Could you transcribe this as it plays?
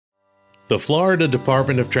The Florida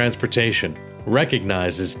Department of Transportation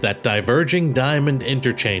recognizes that diverging diamond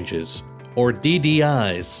interchanges, or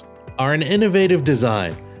DDIs, are an innovative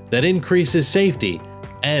design that increases safety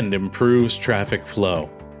and improves traffic flow.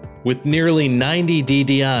 With nearly 90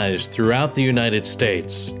 DDIs throughout the United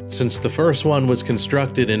States, since the first one was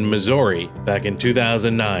constructed in Missouri back in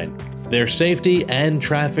 2009, their safety and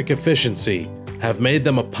traffic efficiency have made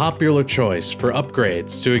them a popular choice for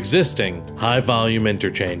upgrades to existing high-volume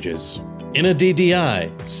interchanges. In a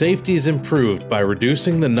DDI, safety is improved by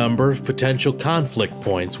reducing the number of potential conflict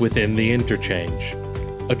points within the interchange.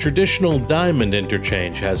 A traditional diamond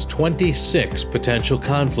interchange has 26 potential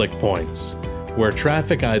conflict points, where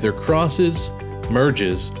traffic either crosses,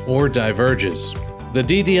 merges, or diverges. The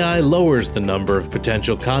DDI lowers the number of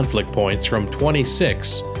potential conflict points from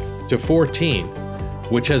 26 to 14,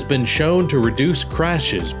 which has been shown to reduce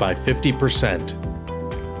crashes by 50%.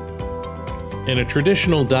 In a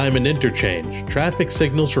traditional diamond interchange, traffic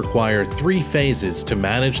signals require 3 phases to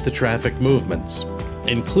manage the traffic movements,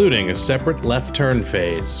 including a separate left turn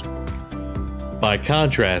phase. By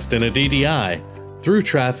contrast, in a DDI, through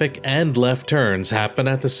traffic and left turns happen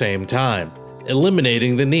at the same time,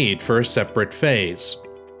 eliminating the need for a separate phase.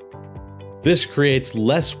 This creates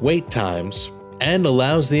less wait times and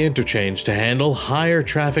allows the interchange to handle higher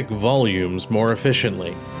traffic volumes more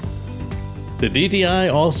efficiently. The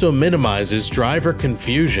DDI also minimizes driver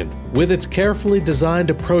confusion with its carefully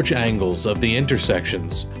designed approach angles of the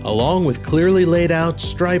intersections, along with clearly laid out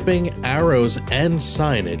striping, arrows, and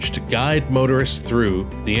signage to guide motorists through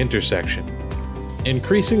the intersection.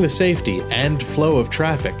 Increasing the safety and flow of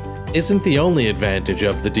traffic isn't the only advantage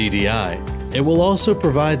of the DDI. It will also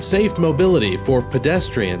provide safe mobility for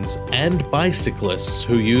pedestrians and bicyclists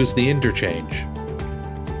who use the interchange.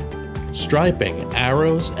 Striping,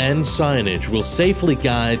 arrows, and signage will safely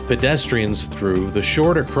guide pedestrians through the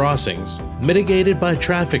shorter crossings, mitigated by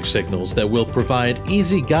traffic signals that will provide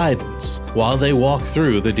easy guidance while they walk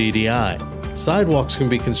through the DDI. Sidewalks can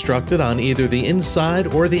be constructed on either the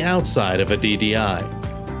inside or the outside of a DDI.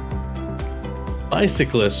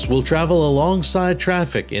 Bicyclists will travel alongside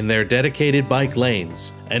traffic in their dedicated bike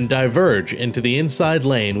lanes and diverge into the inside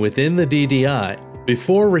lane within the DDI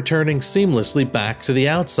before returning seamlessly back to the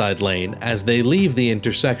outside lane as they leave the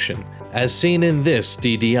intersection, as seen in this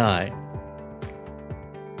DDI.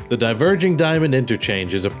 The Diverging Diamond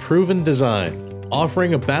Interchange is a proven design,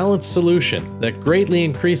 offering a balanced solution that greatly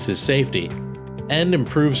increases safety and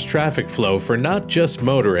improves traffic flow for not just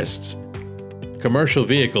motorists, commercial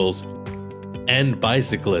vehicles, and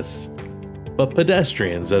bicyclists, but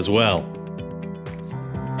pedestrians as well.